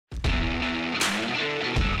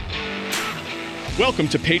Welcome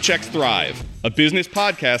to Paychex Thrive, a business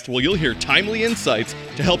podcast where you'll hear timely insights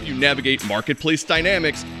to help you navigate marketplace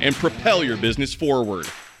dynamics and propel your business forward.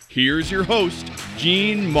 Here's your host,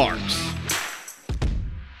 Gene Marks.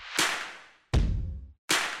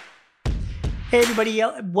 Hey everybody,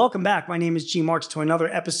 welcome back. My name is Gene Marks to another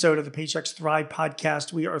episode of the Paychex Thrive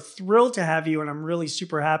podcast. We are thrilled to have you, and I'm really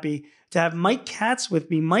super happy to have Mike Katz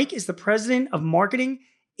with me. Mike is the president of marketing,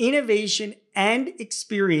 innovation, and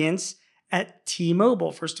experience at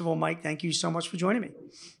T-Mobile. First of all, Mike, thank you so much for joining me.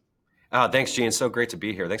 Thanks, Gene. So great to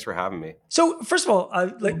be here. Thanks for having me. So first of all,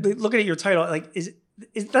 looking at your title, is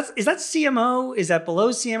that CMO? Is that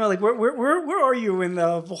below CMO? Like where are you in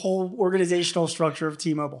the whole organizational structure of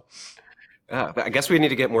T-Mobile? I guess we need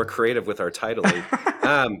to get more creative with our titling.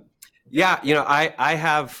 I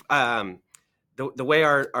have the way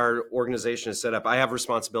our organization is set up. I have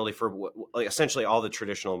responsibility for essentially all the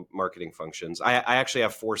traditional marketing functions. I actually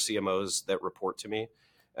have 4 CMOs that report to me,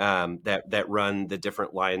 that run the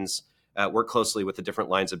different lines, work closely with the different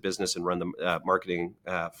lines of business and run the marketing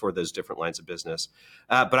for those different lines of business.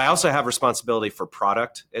 But I also have responsibility for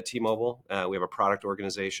product at T-Mobile. We have a product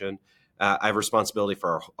organization. I have responsibility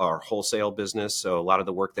for our wholesale business. So a lot of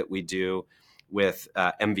the work that we do with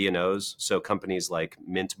MVNOs, so companies like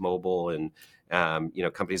Mint Mobile and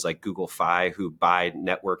companies like Google Fi, who buy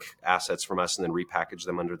network assets from us and then repackage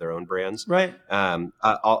them under their own brands. Right.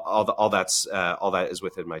 All that is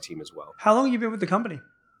within my team as well. How long have you been with the company?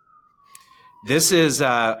 This is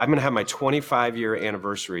I'm going to have my 25-year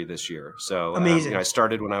anniversary this year. So amazing. I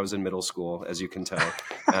started when I was in middle school, as you can tell,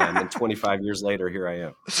 and 25 years later, here I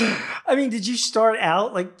am. I mean, did you start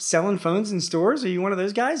out like selling phones in stores? Are you one of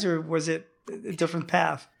those guys, or was it a different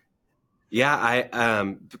path? Yeah,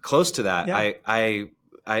 I close to that. Yeah.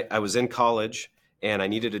 I was in college and I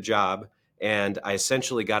needed a job, and I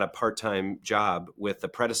essentially got a part-time job with the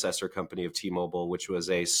predecessor company of T-Mobile, which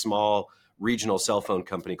was a small regional cell phone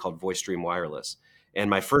company called VoiceStream Wireless. And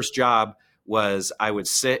my first job was I would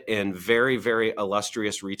sit in very, very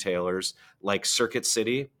illustrious retailers like Circuit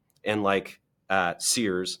City and like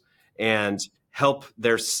Sears and help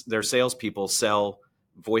their salespeople sell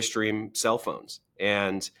VoiceStream cell phones.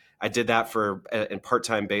 And I did that for a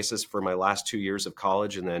part-time basis for my last 2 years of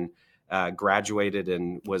college, and then graduated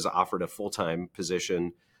and was offered a full-time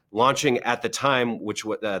position, launching at the time, which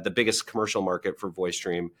was the biggest commercial market for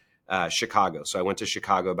VoiceStream, Chicago. So I went to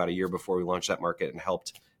Chicago about a year before we launched that market and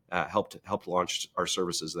helped launch our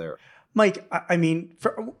services there. Mike, I mean,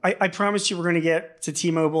 I promised you we're going to get to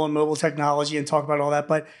T-Mobile and mobile technology and talk about all that,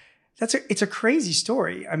 but it's a crazy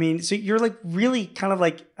story. I mean, so you're like really kind of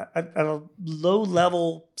like a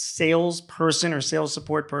low-level salesperson or sales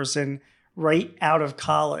support person right out of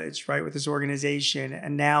college, right, with this organization,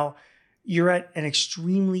 and now you're at an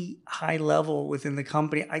extremely high level within the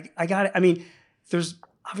company. I got it. I mean, there's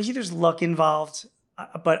luck involved,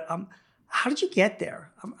 but how did you get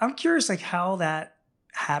there? I'm curious, like how that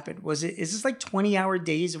happened. Is this like 20-hour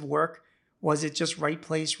days of work? Was it just right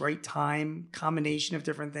place, right time, combination of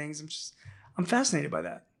different things? I'm fascinated by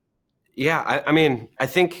that. Yeah, I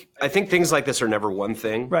think things like this are never one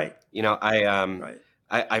thing. Right. Right.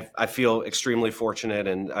 I feel extremely fortunate,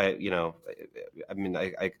 and I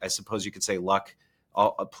suppose you could say luck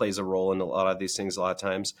plays a role in a lot of these things a lot of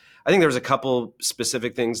times. I think there was a couple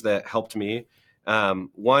specific things that helped me.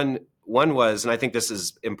 One was, and I think this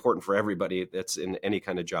is important for everybody that's in any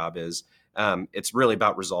kind of job, is it's really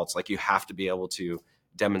about results. Like you have to be able to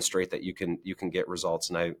demonstrate that you can get results.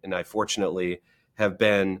 And I fortunately have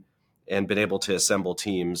been able to assemble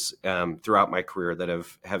teams throughout my career that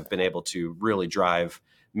have been able to really drive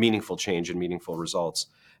meaningful change and meaningful results.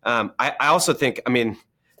 I also think,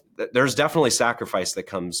 there's definitely sacrifice that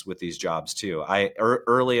comes with these jobs too.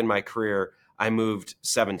 Early in my career, I moved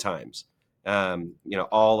 7 times,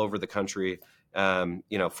 all over the country.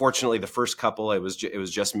 Fortunately, the first couple, it was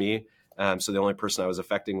just me. So the only person I was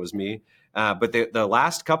affecting was me. But the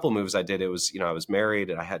last couple moves I did, it was, I was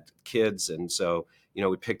married and I had kids. And so,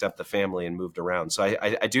 we picked up the family and moved around. So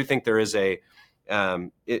I do think there is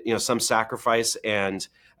some sacrifice and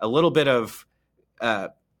a little bit of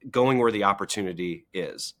going where the opportunity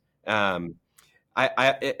is. And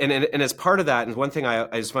as part of that, and one thing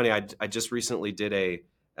it's funny, I just recently did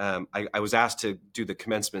I was asked to do the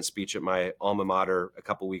commencement speech at my alma mater a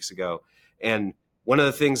couple weeks ago. And one of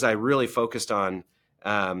the things I really focused on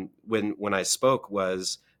when I spoke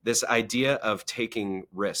was this idea of taking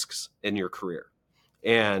risks in your career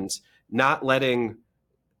and not letting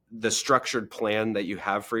the structured plan that you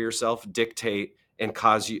have for yourself dictate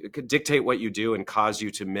what you do and cause you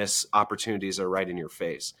to miss opportunities that are right in your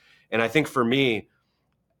face. And I think for me,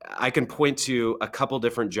 I can point to a couple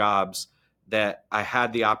different jobs that I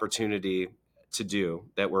had the opportunity to do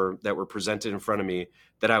that were presented in front of me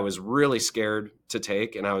that I was really scared to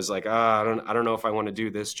take. And I was like, I don't know if I want to do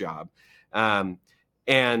this job. And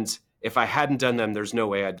if I hadn't done them, there's no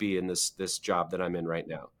way I'd be in this job that I'm in right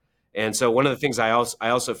now. And so one of the things I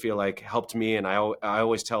also feel like helped me, and I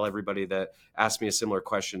always tell everybody that asks me a similar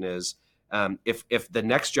question is, if the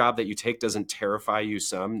next job that you take doesn't terrify you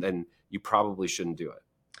some, then you probably shouldn't do it.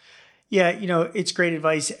 Yeah, it's great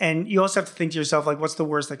advice. And you also have to think to yourself, like, what's the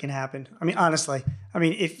worst that can happen? I mean, honestly,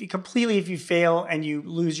 if you fail and you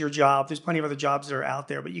lose your job, there's plenty of other jobs that are out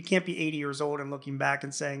there, but you can't be 80 years old and looking back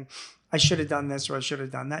and saying, I should have done this or I should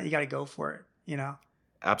have done that. You got to go for it,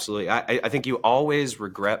 Absolutely. I think you always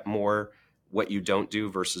regret more what you don't do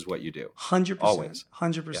versus what you do. 100%. Always.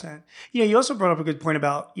 100%. Yeah. You also brought up a good point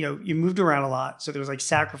about, you moved around a lot. So there was like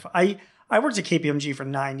sacrifice. I worked at KPMG for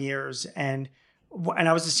 9 years and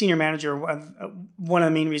I was a senior manager. One of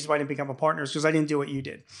the main reasons why I didn't become a partner is because I didn't do what you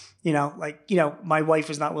did. My wife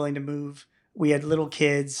was not willing to move. We had little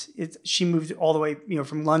kids. She moved all the way,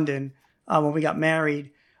 from London when we got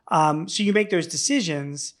married. So you make those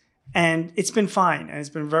decisions and it's been fine. And it's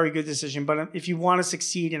been a very good decision. But if you want to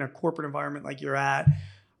succeed in a corporate environment like you're at,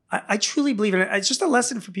 I truly believe in it. It's just a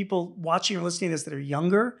lesson for people watching or listening to this that are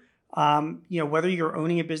younger. Whether you're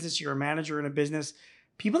owning a business, you're a manager in a business,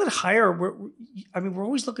 people that hire, we're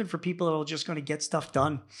always looking for people that are just going to get stuff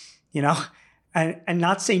done, and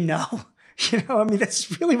not say no.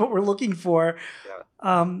 That's really what we're looking for.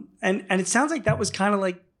 Yeah. And it sounds like that was kind of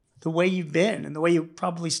like the way you've been and the way you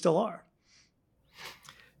probably still are.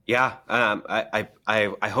 Yeah.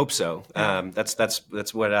 I hope so.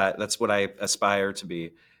 That's what I aspire to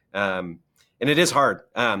be. And it is hard.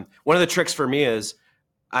 One of the tricks for me is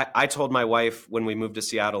I told my wife when we moved to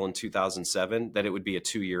Seattle in 2007 that it would be a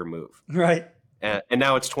 2-year move. Right. And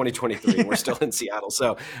now it's 2023 and we're still in Seattle.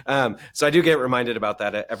 So I do get reminded about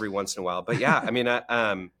that every once in a while. But yeah,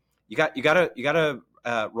 you gotta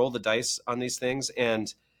roll the dice on these things.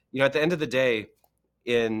 And at the end of the day,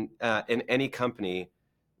 in any company,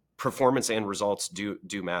 performance and results do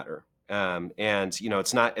matter. And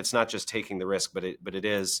it's not just taking the risk, but it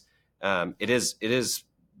is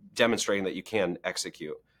demonstrating that you can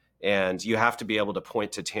execute. And you have to be able to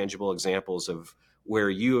point to tangible examples of where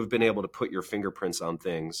you have been able to put your fingerprints on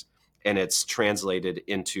things and it's translated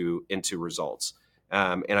into results.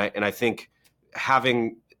 And I think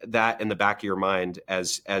having that in the back of your mind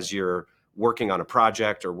as you're working on a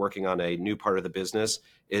project or working on a new part of the business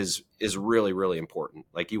is really, really important.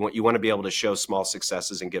 Like you want to be able to show small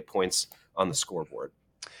successes and get points on the scoreboard.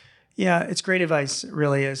 Yeah, it's great advice. It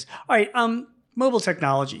really is. All right. Mobile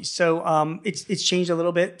technology. So it's changed a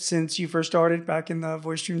little bit since you first started back in the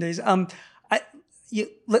VoiceStream days.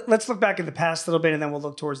 Let's look back at the past a little bit and then we'll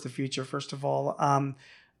look towards the future. First of all,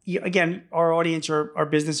 again, our audience are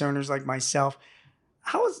business owners like myself.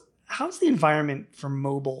 How's the environment for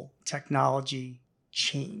mobile technology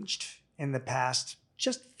changed in the past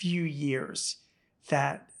just few years?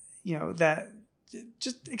 That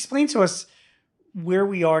just explain to us where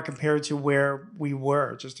we are compared to where we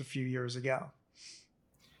were just a few years ago.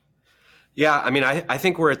 Yeah, I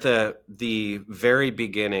think we're at the very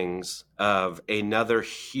beginnings of another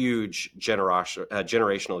huge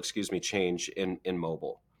generational, change in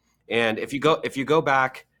mobile. And if you go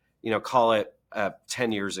back, call it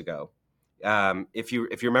 10 years ago, if you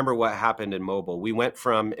remember what happened in mobile, we went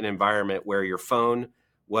from an environment where your phone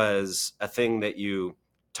was a thing that you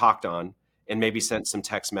talked on and maybe sent some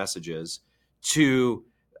text messages to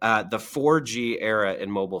the 4G era in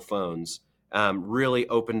mobile phones. Really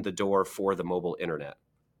opened the door for the mobile internet,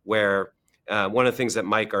 where one of the things that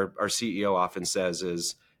Mike, our CEO, often says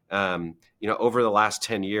is, over the last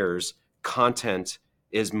 10 years, content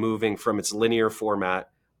is moving from its linear format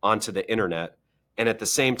onto the internet. And at the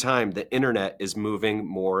same time, the internet is moving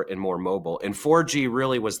more and more mobile. And 4G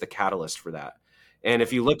really was the catalyst for that. And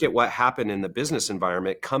if you look at what happened in the business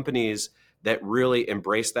environment, companies that really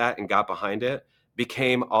embraced that and got behind it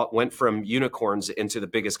went from unicorns into the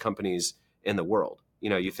biggest companies in the world.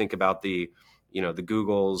 You think about the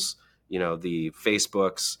Googles, the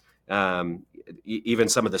Facebooks, even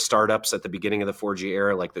some of the startups at the beginning of the 4G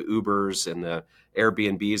era, like the Ubers and the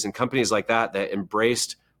Airbnbs and companies like that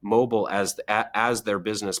embraced mobile as their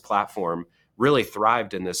business platform, really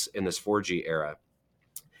thrived in this 4G era.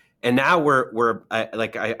 And now we're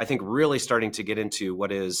I think really starting to get into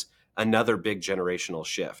what is another big generational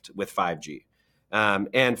shift with 5G.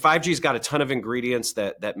 And 5G's got a ton of ingredients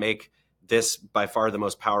that make this by far the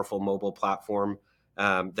most powerful mobile platform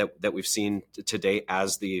that we've seen to date,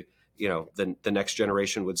 as the next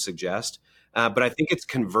generation would suggest. But I think it's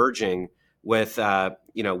converging with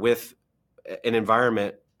an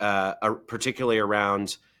environment, particularly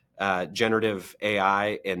around generative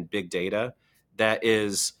AI and big data, that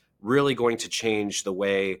is really going to change the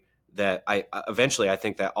way that I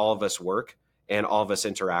think that all of us work and all of us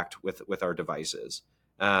interact with our devices.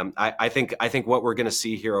 I think what we're going to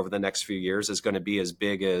see here over the next few years is going to be as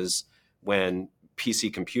big as when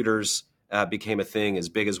PC computers became a thing, as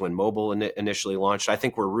big as when mobile initially launched. I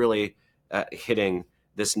think we're really hitting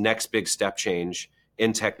this next big step change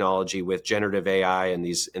in technology with generative AI and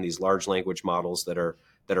these large language models that are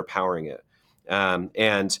powering it.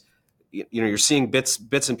 And you're seeing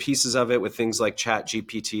bits and pieces of it with things like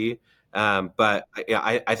ChatGPT. But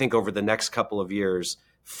I think over the next couple of years,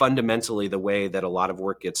 fundamentally, the way that a lot of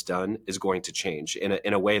work gets done is going to change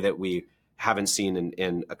in a way that we haven't seen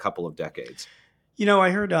in a couple of decades. I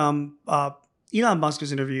heard Elon Musk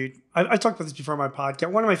was interviewed. I talked about this before on my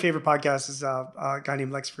podcast. One of my favorite podcasts is a guy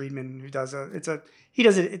named Lex Friedman who does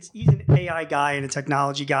he's an AI guy and a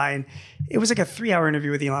technology guy, and it was like a 3-hour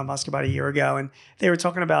interview with Elon Musk about a year ago, and they were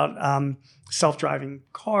talking about self-driving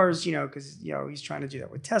cars, because he's trying to do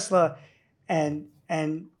that with Tesla, and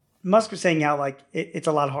Musk was saying how like it's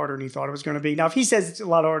a lot harder than he thought it was going to be. Now, if he says it's a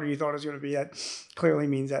lot harder than he thought it was going to be, that clearly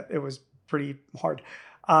means that it was pretty hard.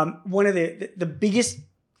 One of the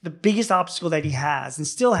biggest obstacle that he has and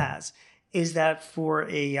still has is that for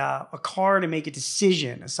a car to make a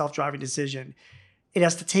decision, a self-driving decision, it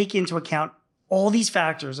has to take into account all these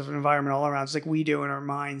factors of an environment all around, just like we do in our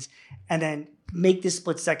minds, and then make this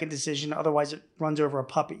split-second decision. Otherwise, it runs over a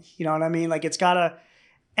puppy. You know what I mean? Like it's gotta,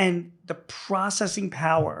 and the processing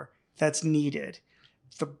power that's needed,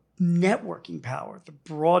 the networking power, the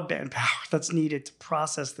broadband power that's needed to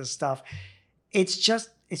process this stuff, it's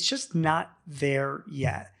just not there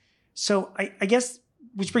yet. So I guess,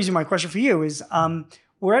 which brings me to my question for you is,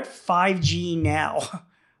 we're at 5G now,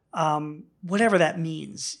 whatever that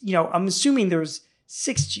means. I'm assuming there's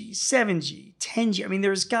 6G, 7G, 10G. I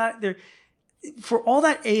mean, for all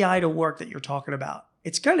that AI to work that you're talking about,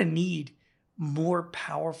 it's going to need more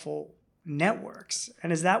powerful networks.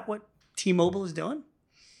 And is that what T-Mobile is doing?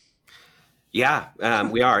 Yeah,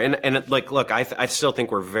 we are. And look, I still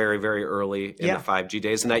think we're very, very early in the 5G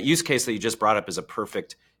days. And that use case that you just brought up is a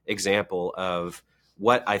perfect example of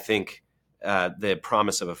what I think the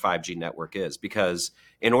promise of a 5G network is. Because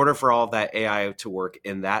in order for all of that AI to work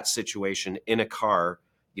in that situation in a car,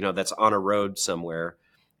 that's on a road somewhere,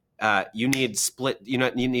 you need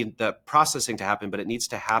you need the processing to happen, but it needs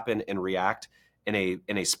to happen and react in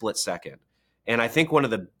a split second. And I think one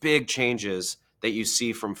of the big changes that you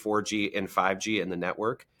see from 4G and 5G in the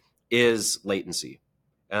network is latency.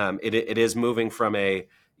 It is moving from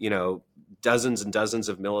dozens and dozens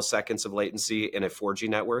of milliseconds of latency in a 4G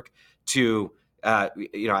network to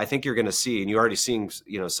I think you're going to see, and you're already seeing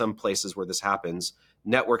some places where this happens,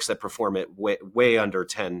 networks that perform it way under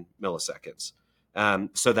 10 milliseconds.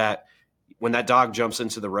 So that when that dog jumps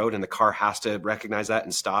into the road and the car has to recognize that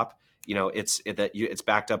and stop, it's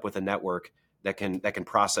backed up with a network that can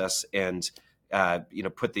process and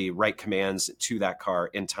put the right commands to that car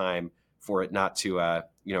in time for it not to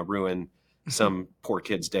ruin some poor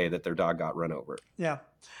kid's day that their dog got run over. Yeah.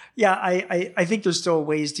 I think there's still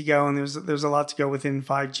ways to go, and there's a lot to go within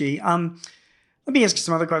 5G. Let me ask you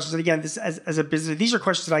some other questions. And again, this as a business, these are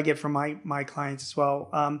questions that I get from my clients as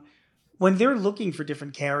well. When they're looking for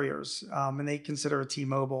different carriers, and they consider a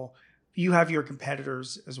T-Mobile, you have your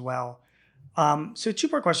competitors as well. So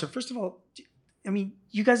 2-part question. First of all,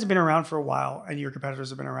 you guys have been around for a while, and your competitors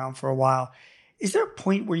have been around for a while. Is there a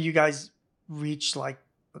point where you guys reach like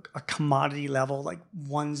a commodity level, like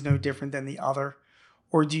one's no different than the other?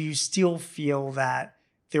 Or do you still feel that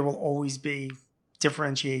there will always be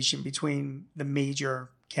differentiation between the major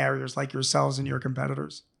carriers like yourselves and your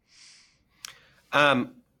competitors?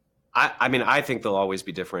 I think there'll always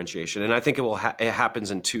be differentiation, and I think it happens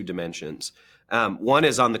in 2 dimensions. One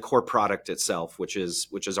is on the core product itself, which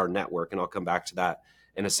is our network, and I'll come back to that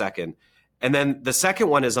in a second. And then the second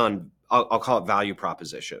one is on, I'll call it value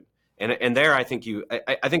proposition. And there, I think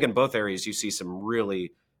in both areas you see some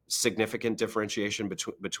really significant differentiation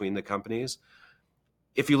between the companies.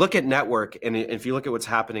 If you look at network, and if you look at what's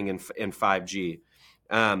happening in 5G,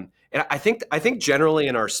 and I think generally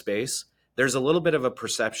in our space, there's a little bit of a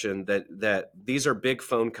perception that these are big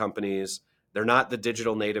phone companies. They're not the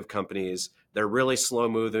digital native companies. They're really slow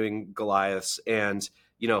moving Goliaths. And,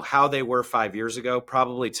 how they were 5 years ago,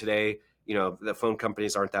 probably today, the phone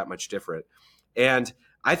companies aren't that much different. And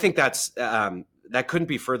I think that's that couldn't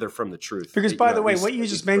be further from the truth. Because, by the way, what you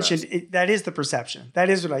just mentioned, that is the perception. That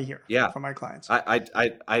is what I hear from my clients.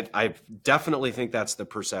 I definitely think that's the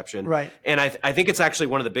perception. Right. And I think it's actually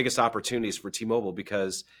one of the biggest opportunities for T-Mobile,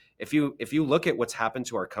 because if you look at what's happened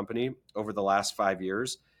to our company over the last 5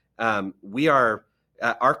 years, we are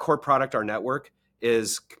our core product, our network,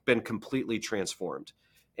 is been completely transformed.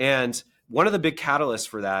 And one of the big catalysts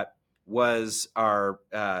for that was our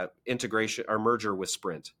integration, our merger with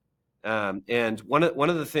Sprint. And one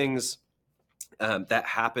of the things that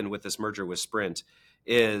happened with this merger with Sprint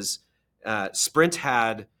is Sprint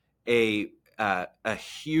had a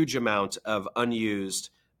huge amount of unused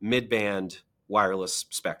mid-band wireless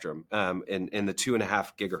spectrum in the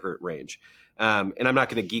 2.5 gigahertz range. And I'm not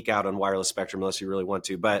going to geek out on wireless spectrum unless you really want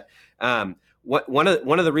to. But one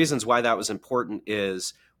of the reasons why that was important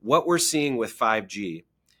is what we're seeing with 5G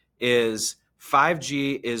is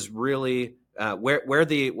really where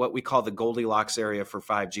what we call the Goldilocks area for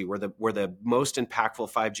 5G, where the most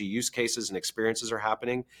impactful 5G use cases and experiences are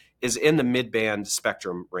happening, is in the mid-band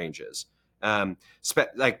spectrum ranges.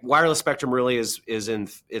 Like wireless spectrum really is in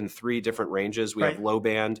 3 different ranges. We have low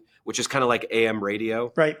band, which is kind of like AM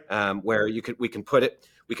radio, right? Where we can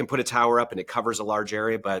put a tower up and it covers a large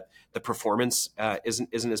area, but the performance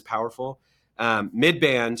isn't as powerful. Mid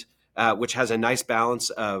band, which has a nice balance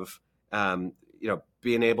of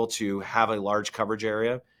being able to have a large coverage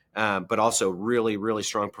area, but also really, really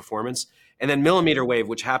strong performance. And then millimeter wave,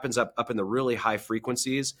 which happens up in the really high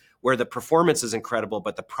frequencies, where the performance is incredible,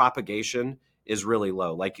 but the propagation is really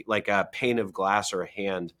low, like a pane of glass or a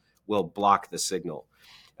hand will block the signal.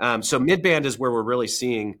 So mid-band is where we're really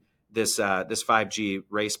seeing this 5G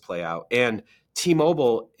race play out. And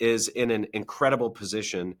T-Mobile is in an incredible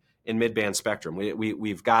position in mid-band spectrum.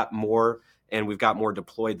 We've got more, and we've got more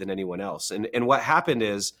deployed than anyone else. And what happened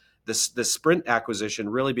is the Sprint acquisition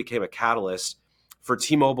really became a catalyst for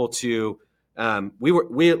T-Mobile to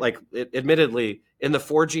admittedly in the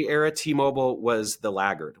 4G era, T-Mobile was the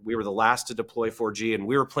laggard. We were the last to deploy 4G, and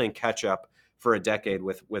we were playing catch up for a decade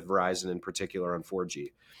with Verizon in particular on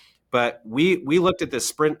 4G. But we looked at this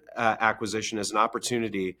Sprint acquisition as an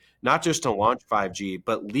opportunity not just to launch 5G,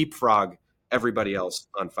 but leapfrog everybody else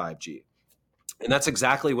on 5G. And that's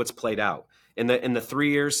exactly what's played out. In the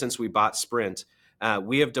 3 years since we bought Sprint,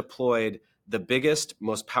 we have deployed the biggest,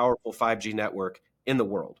 most powerful 5G network in the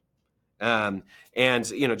world. And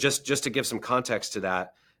just to give some context to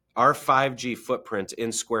that, our 5G footprint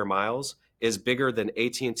in square miles is bigger than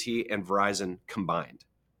AT&T and Verizon combined.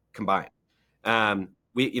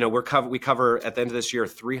 We cover at the end of this year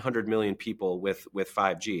 300 million people with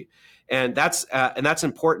 5G, and that's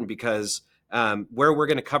important because where we're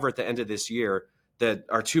going to cover at the end of this year, that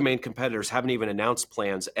our 2 main competitors haven't even announced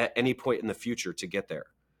plans at any point in the future to get there.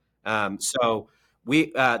 So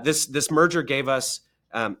this merger gave us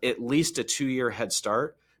at least a 2-year head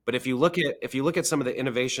start. But if you look at some of the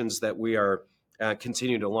innovations that we are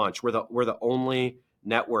continuing to launch, we're the only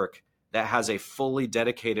network that has a fully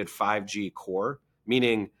dedicated 5G core,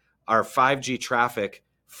 meaning our 5G traffic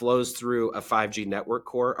flows through a 5G network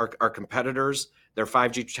core. Our competitors, their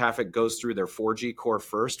 5G traffic goes through their 4G core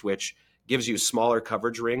first, which gives you smaller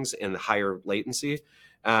coverage rings and higher latency.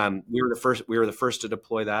 We were the first to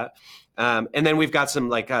deploy that, and then we've got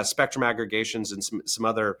some spectrum aggregations and some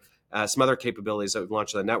other capabilities that we've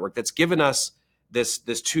launched on the network that's given us this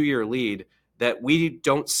 2-year lead that we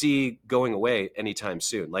don't see going away anytime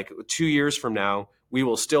soon. Like 2 years from now, we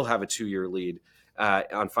will still have a 2-year lead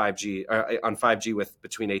on 5G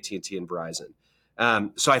between AT&T and Verizon.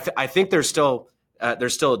 So I think there's still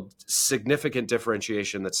significant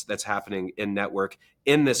differentiation that's happening in network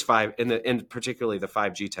in particularly the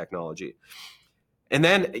 5G technology. And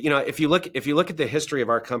then if you look at the history of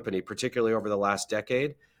our company, particularly over the last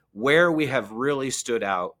decade, where we have really stood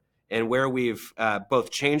out and where we've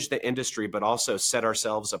both changed the industry but also set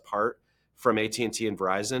ourselves apart from AT&T and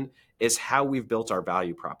Verizon is how we've built our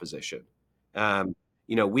value proposition.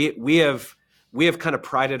 We have kind of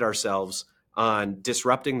prided ourselves on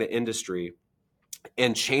disrupting the industry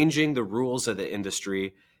and changing the rules of the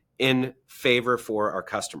industry in favor for our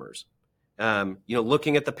customers.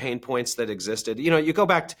 Looking at the pain points that existed. You go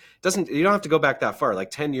back. You don't have to go back that far.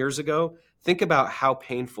 Like 10 years ago, think about how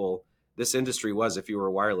painful this industry was if you were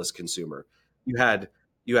a wireless consumer. You had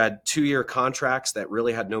 2-year contracts that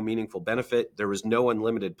really had no meaningful benefit. There was no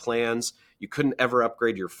unlimited plans. You couldn't ever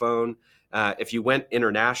upgrade your phone. If you went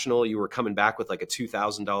international, you were coming back with like a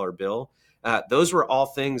 $2,000 bill. Those were all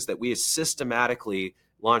things that we systematically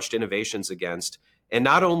launched innovations against, and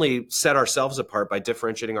not only set ourselves apart by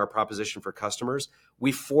differentiating our proposition for customers,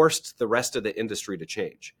 we forced the rest of the industry to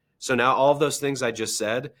change. So now all of those things I just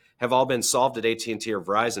said have all been solved at AT&T or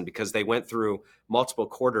Verizon because they went through multiple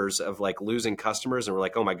quarters of like losing customers and were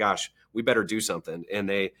like, oh my gosh, we better do something. And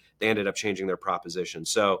they ended up changing their proposition.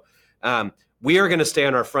 So we are going to stay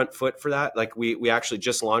on our front foot for that. Like we actually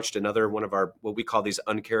just launched another one of our, what we call these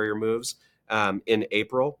uncarrier moves in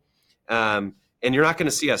April. And you're not going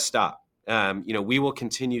to see us stop. We will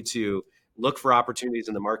continue to look for opportunities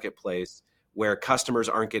in the marketplace where customers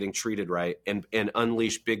aren't getting treated right and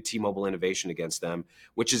unleash big T-Mobile innovation against them,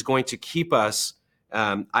 which is going to keep us,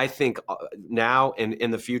 I think, now and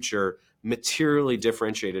in the future, materially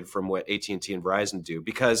differentiated from what AT&T and Verizon do,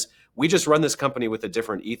 because we just run this company with a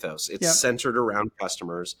different ethos. It's centered around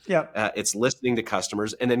customers. It's listening to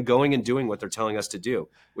customers and then going and doing what they're telling us to do,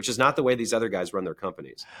 which is not the way these other guys run their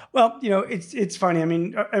companies. Well, it's funny. I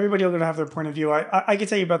mean, everybody will have their point of view. I can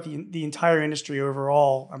tell you about the entire industry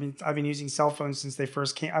overall. I mean, I've been using cell phones since they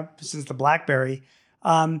first came, since the BlackBerry.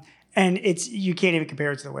 And you can't even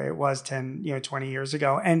compare it to the way it was 10, 20 years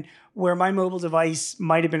ago. And where my mobile device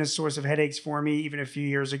might have been a source of headaches for me even a few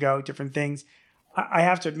years ago, different things, I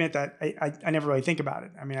have to admit that I never really think about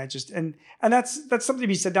it. I mean, and that's something to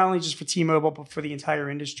be said, not only just for T-Mobile, but for the entire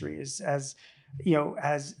industry has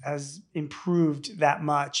improved that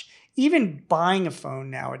much. Even buying a phone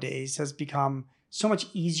nowadays has become so much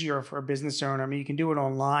easier for a business owner. I mean, you can do it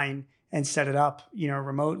online and set it up,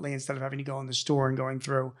 remotely instead of having to go in the store and going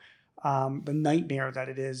through the nightmare that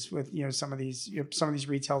it is with some of these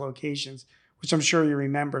retail locations, which I'm sure you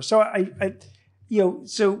remember. So I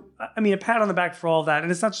mean, a pat on the back for all of that,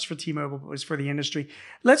 and it's not just for T-Mobile, but it's for the industry.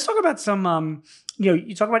 Let's talk about some.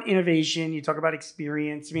 You talk about innovation, you talk about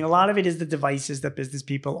experience. I mean, a lot of it is the devices that business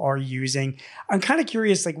people are using. I'm kind of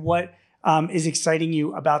curious, like what is exciting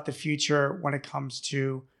you about the future when it comes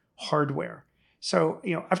to hardware. So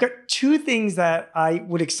I've got two things that I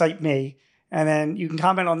would excite me. And then you can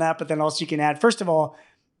comment on that, but then also you can add, first of all,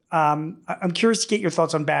 I'm curious to get your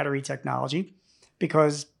thoughts on battery technology,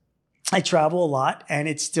 because I travel a lot and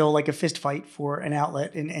it's still like a fist fight for an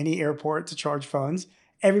outlet in any airport to charge phones.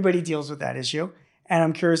 Everybody deals with that issue. And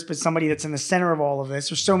I'm curious, but somebody that's in the center of all of this,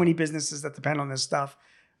 there's so many businesses that depend on this stuff,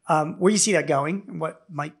 where you see that going and what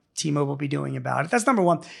might T-Mobile be doing about it. That's number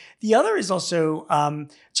one. The other is also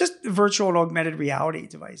just virtual and augmented reality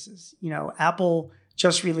devices. Apple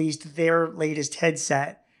just released their latest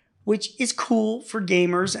headset, which is cool for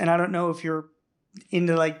gamers. And I don't know if you're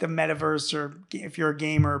into like the metaverse or if you're a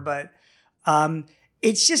gamer, but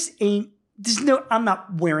it's just I'm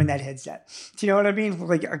not wearing that headset. Do you know what I mean?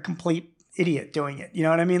 Like a complete idiot doing it. You know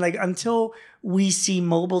what I mean? Like until we see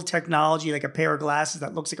mobile technology, like a pair of glasses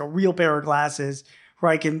that looks like a real pair of glasses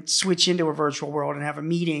where I can switch into a virtual world and have a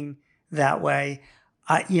meeting that way,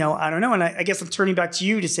 I don't know. And I guess I'm turning back to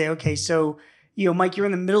you to say, okay, so Mike, you're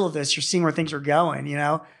in the middle of this. You're seeing where things are going.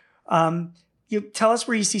 Tell us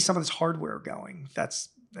where you see some of this hardware going that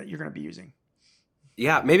you're going to be using.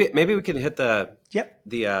 Yeah, maybe we can hit the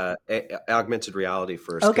augmented reality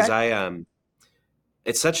first, because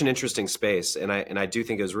it's such an interesting space, and I do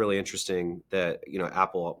think it was really interesting that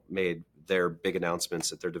Apple made their big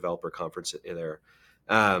announcements at their developer conference there.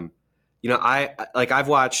 I've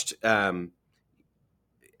watched.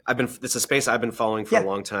 It's a space I've been following for a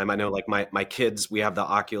long time. I know, like my kids, we have the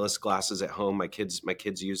Oculus glasses at home. My kids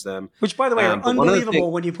use them. Which, by the way, are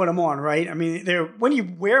unbelievable when you put them on, right? I mean, when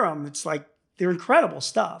you wear them, it's like they're incredible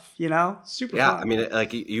stuff. Super. Yeah, fun. I mean,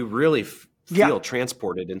 like you really feel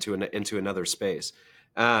transported into another space.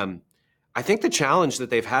 I think the challenge that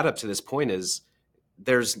they've had up to this point is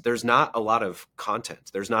there's not a lot of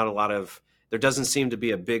content. There doesn't seem to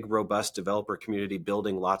be a big, robust developer community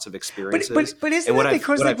building lots of experiences. But isn't that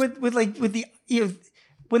because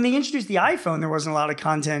when they introduced the iPhone, there wasn't a lot of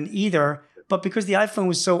content either. But because the iPhone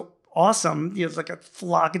was so awesome, it's like a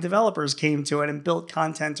flock of developers came to it and built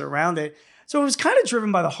content around it. So it was kind of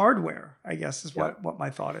driven by the hardware, I guess, is what my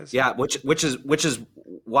thought is. Yeah, which is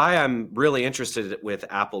why I'm really interested with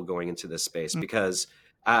Apple going into this space, because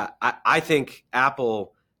I think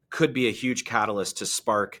Apple could be a huge catalyst to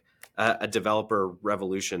spark a developer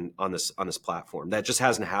revolution on this platform that just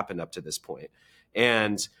hasn't happened up to this point.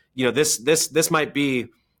 And this might be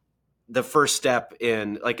the first step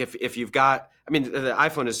in, like, if you've got, I mean, the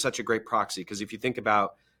iPhone is such a great proxy, because if you think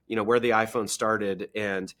about where the iPhone started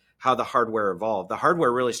and how the hardware evolved, the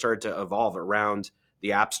hardware really started to evolve around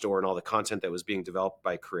the App Store and all the content that was being developed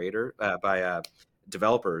by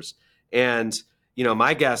developers. And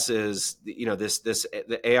my guess is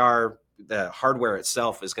the AR, the hardware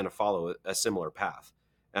itself is going to follow a similar path.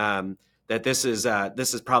 That this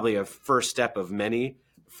is probably a first step of many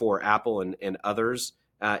for Apple and others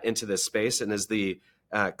into this space. And as the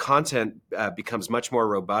content becomes much more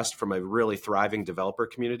robust from a really thriving developer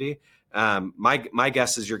community, my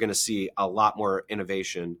guess is you're going to see a lot more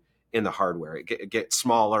innovation in the hardware. It get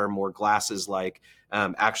smaller, more glasses like,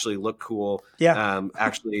 actually look cool,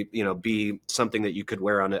 actually be something that you could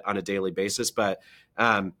wear on a daily basis. But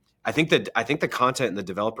I think the content in the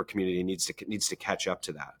developer community needs to catch up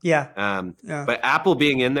to that. But Apple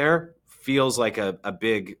being in there feels like a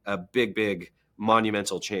big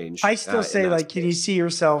monumental change. I still say, like, can you see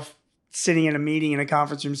yourself sitting in a meeting in a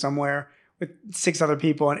conference room somewhere with 6 other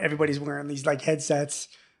people and everybody's wearing these like headsets?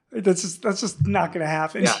 That's just not going to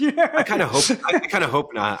happen. Yeah. I kind of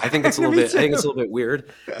hope not. I think it's a little bit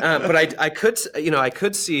weird. But I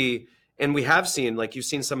could see, and we have seen, like, you've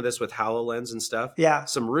seen some of this with HoloLens and stuff. Yeah.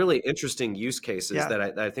 Some really interesting use cases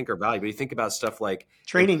that I think are valuable. You think about stuff like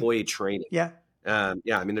employee training. Yeah. I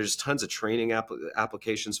mean, there's tons of training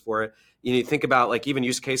applications for it. You think about, like, even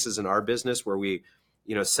use cases in our business where we,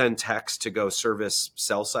 send techs to go service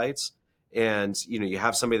cell sites, and you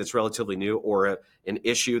have somebody that's relatively new or an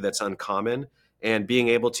issue that's uncommon, and being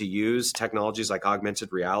able to use technologies like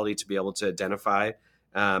augmented reality to be able to identify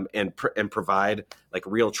and provide like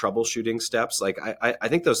real troubleshooting steps. Like, I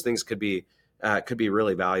think those things could be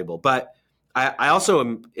really valuable. But I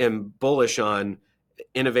also am bullish on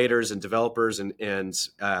innovators and developers and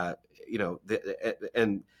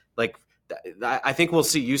I think we'll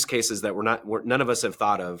see use cases that none of us have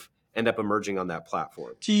thought of end up emerging on that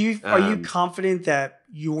platform. Are you confident that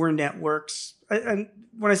your networks, and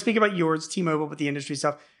when I speak about yours, T-Mobile, but the industry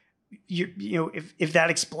stuff, if that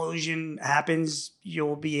explosion happens,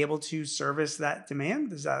 you'll be able to service that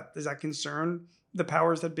demand? Does that concern the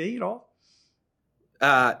powers that be at all?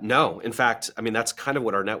 No. In fact, I mean, that's kind of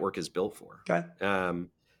what our network is built for. Okay.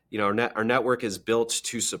 Our network is built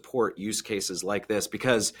to support use cases like this,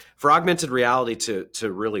 because for augmented reality to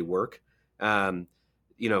really work,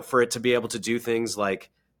 for it to be able to do things like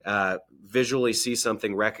visually see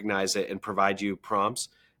something, recognize it, and provide you prompts,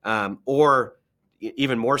 or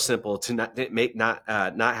even more simple, to not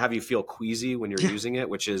have you feel queasy when you're using it,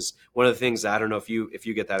 which is one of the things that I don't know if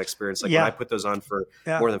you get that experience. Like when I put those on for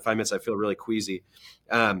more than 5 minutes, I feel really queasy.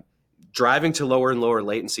 Driving to lower and lower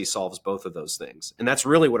latency solves both of those things, and that's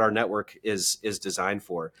really what our network is designed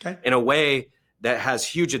for. Okay. In a way that has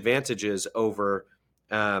huge advantages over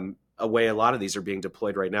a way a lot of these are being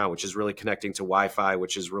deployed right now, which is really connecting to Wi-Fi,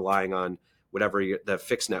 which is relying on whatever the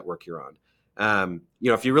fixed network you're on.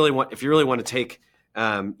 If you really want to take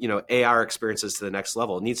AR experiences to the next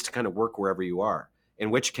level, it needs to kind of work wherever you are. In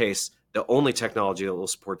which case, the only technology that will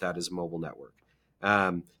support that is a mobile network.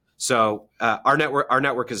 So our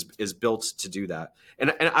network is built to do that.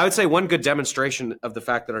 And I would say one good demonstration of the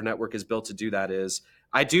fact that our network is built to do that is,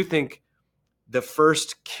 I do think the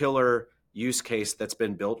first killer use case that's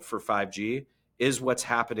been built for 5G is what's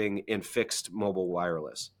happening in fixed mobile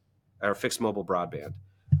wireless or fixed mobile broadband.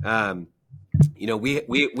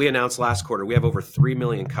 We announced last quarter, we have over 3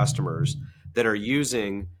 million customers that are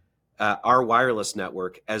using our wireless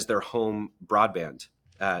network as their home broadband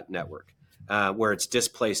network. Where it's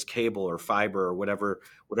displaced cable or fiber or whatever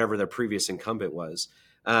their previous incumbent was.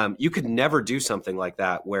 You could never do something like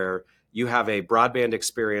that where you have a broadband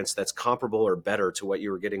experience that's comparable or better to what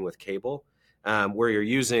you were getting with cable, where you're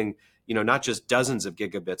using not just dozens of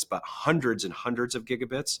gigabits, but hundreds and hundreds of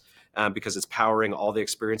gigabits, because it's powering all the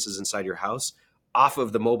experiences inside your house off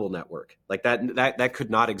of the mobile network. Like that could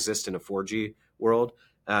not exist in a 4G world.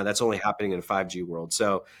 That's only happening in a 5G world.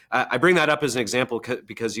 So I bring that up as an example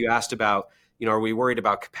because you asked about, are we worried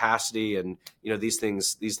about capacity and, these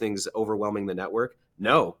things overwhelming the network?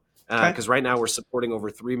 No, because right now we're supporting over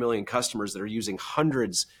 3 million customers that are using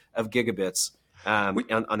hundreds of gigabits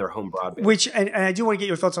on their home broadband. Which, and I do want to get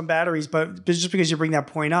your thoughts on batteries, but just because you bring that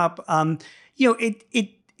point up,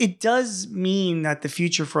 it does mean that the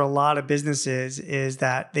future for a lot of businesses is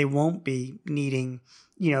that they won't be needing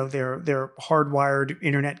their hardwired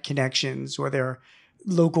internet connections or their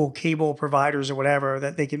local cable providers or whatever,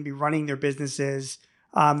 that they can be running their businesses,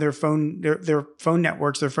 their phone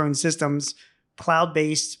networks, their phone systems,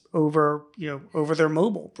 cloud-based over their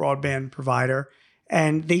mobile broadband provider.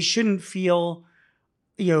 And they shouldn't feel,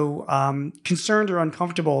 concerned or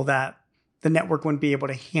uncomfortable that the network wouldn't be able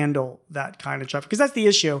to handle that kind of traffic, because that's the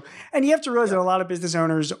issue. And you have to realize that a lot of business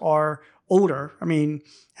owners are older. I mean,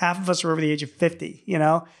 half of us are over the age of 50,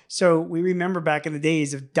 So we remember back in the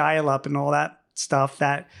days of dial-up and all that stuff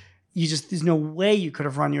that there's no way you could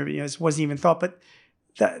have run your, it wasn't even thought. But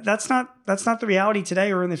that's not the reality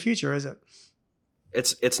today or in the future, is it?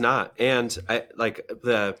 It's not. And I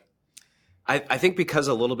think because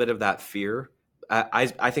a little bit of that fear,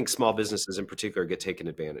 I think small businesses in particular get taken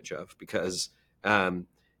advantage of, because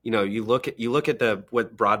You look at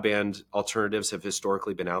what broadband alternatives have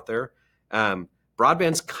historically been out there.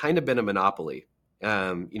 Broadband's kind of been a monopoly.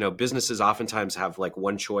 Businesses oftentimes have like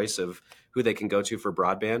one choice of who they can go to for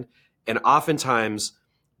broadband. And oftentimes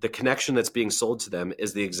the connection that's being sold to them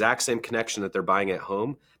is the exact same connection that they're buying at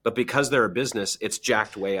home. But because they're a business, it's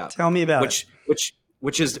jacked way up. Tell me about it.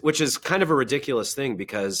 Which is kind of a ridiculous thing,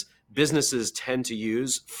 because businesses tend to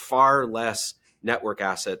use far less network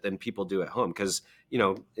asset than people do at home. Because,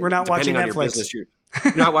 we're not watching on Netflix. Your business, you're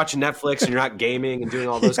not watching Netflix and you're not gaming and doing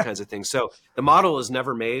all those kinds of things. So the model has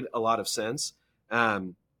never made a lot of sense.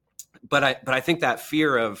 But I think that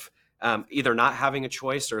fear of either not having a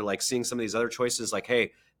choice or like seeing some of these other choices, like,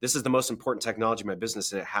 hey, this is the most important technology in my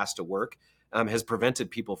business and it has to work, has prevented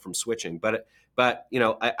people from switching. But what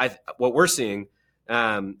we're seeing,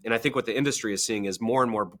 and I think what the industry is seeing, is more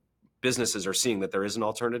and more businesses are seeing that there is an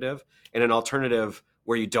alternative, and an alternative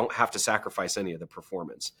where you don't have to sacrifice any of the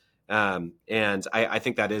performance. And I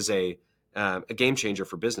think that is a game changer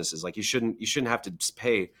for businesses. Like you shouldn't have to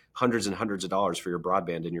pay hundreds and hundreds of dollars for your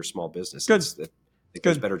broadband in your small business. Good.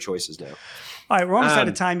 There's better choices now. All right, we're almost out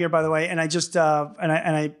of time here, by the way, and I just and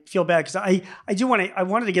I feel bad because I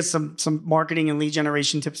wanted to get some marketing and lead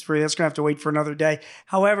generation tips for you. That's going to have to wait for another day.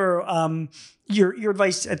 However, your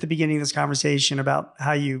advice at the beginning of this conversation about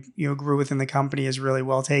how you grew within the company is really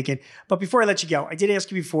well taken. But before I let you go, I did ask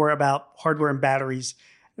you before about hardware and batteries.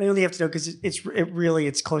 And I only have to know because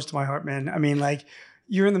it's close to my heart, man. I mean, like,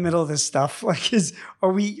 you're in the middle of this stuff. Like,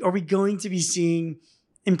 are we going to be seeing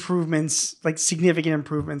improvements, like significant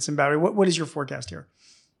improvements in battery? What is your forecast here?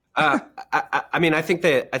 I think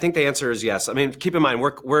the answer is yes. I mean, keep in mind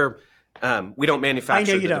we don't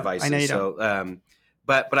manufacture the devices. I know you don't. So,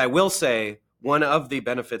 but I will say one of the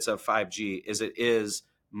benefits of 5G is it is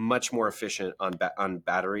much more efficient on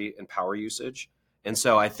battery and power usage. And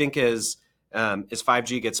so I think as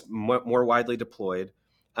 5G gets more widely deployed,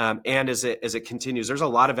 and as it continues, there's a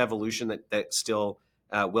lot of evolution that still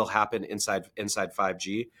will happen inside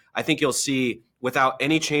 5G. I think you'll see, without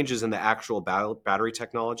any changes in the actual battery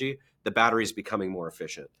technology, the batteries becoming more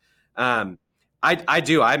efficient. I'm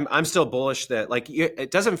still bullish that, like,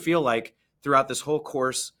 it doesn't feel like throughout this whole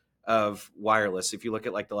course of wireless, if you look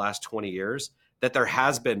at like the last 20 years, that there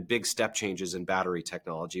has been big step changes in battery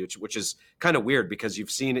technology, which is kind of weird because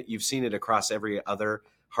you've seen it across every other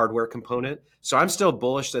hardware component. So I'm still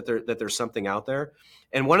bullish that there's something out there.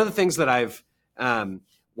 And one of the things that I've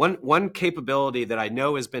one capability that I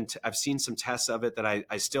know has been I've seen some tests of it that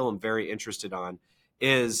I still am very interested on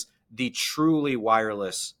is the truly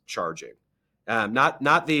wireless charging.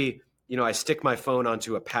 Not the, I stick my phone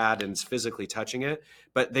onto a pad and it's physically touching it,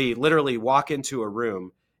 but they literally walk into a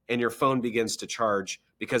room and your phone begins to charge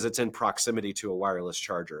because it's in proximity to a wireless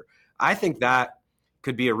charger. I think that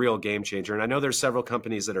could be a real game changer. And I know there's several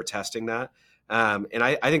companies that are testing that. And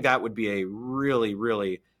I think that would be a really,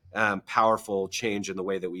 really powerful change in the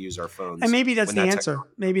way that we use our phones. And maybe that's the answer.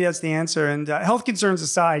 And health concerns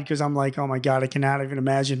aside, because I'm like, oh my God, I cannot even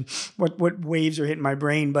imagine what waves are hitting my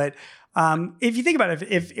brain. But if you think about it,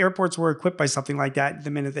 if airports were equipped by something like that,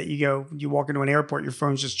 the minute that you walk into an airport, your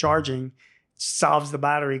phone's just charging, solves the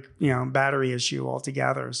battery issue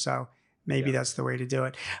altogether. So maybe that's the way to do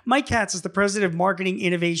it. Mike Katz is the president of marketing,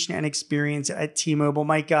 innovation, and experience at T-Mobile.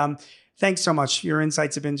 Mike, thanks so much. Your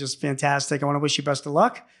insights have been just fantastic. I want to wish you best of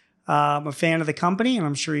luck. I'm a fan of the company, and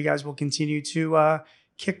I'm sure you guys will continue to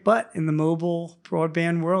kick butt in the mobile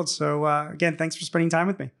broadband world. So again, thanks for spending time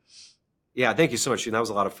with me. Yeah, thank you so much, Gene. That was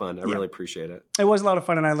a lot of fun. I really appreciate it. It was a lot of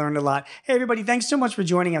fun, and I learned a lot. Hey, everybody, thanks so much for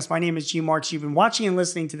joining us. My name is Gene Marks. You've been watching and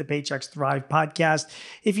listening to the Paychex Thrive podcast.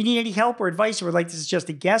 If you need any help or advice or would like to suggest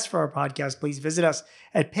a guest for our podcast, please visit us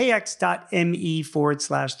at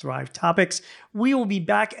payx.me/Thrive Topics. We will be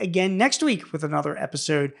back again next week with another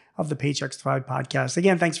episode of the Paychex Thrive podcast.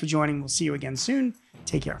 Again, thanks for joining. We'll see you again soon.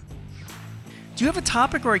 Take care. Do you have a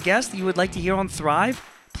topic or a guest that you would like to hear on Thrive?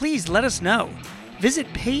 Please let us know. Visit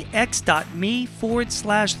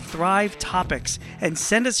payx.me/Thrive Topics and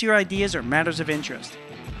send us your ideas or matters of interest.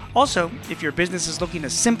 Also, if your business is looking to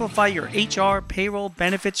simplify your HR, payroll,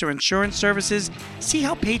 benefits, or insurance services, see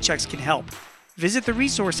how Paychex can help. Visit the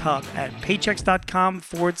resource hub at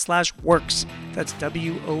paychex.com/works. That's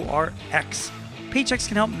WORX. Paychex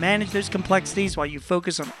can help manage those complexities while you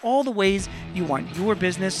focus on all the ways you want your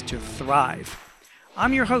business to thrive.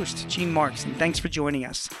 I'm your host, Gene Marks, and thanks for joining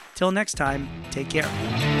us. Till next time, take care.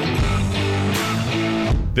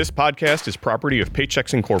 This podcast is property of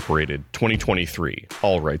Paychex Incorporated, 2023.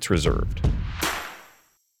 All rights reserved.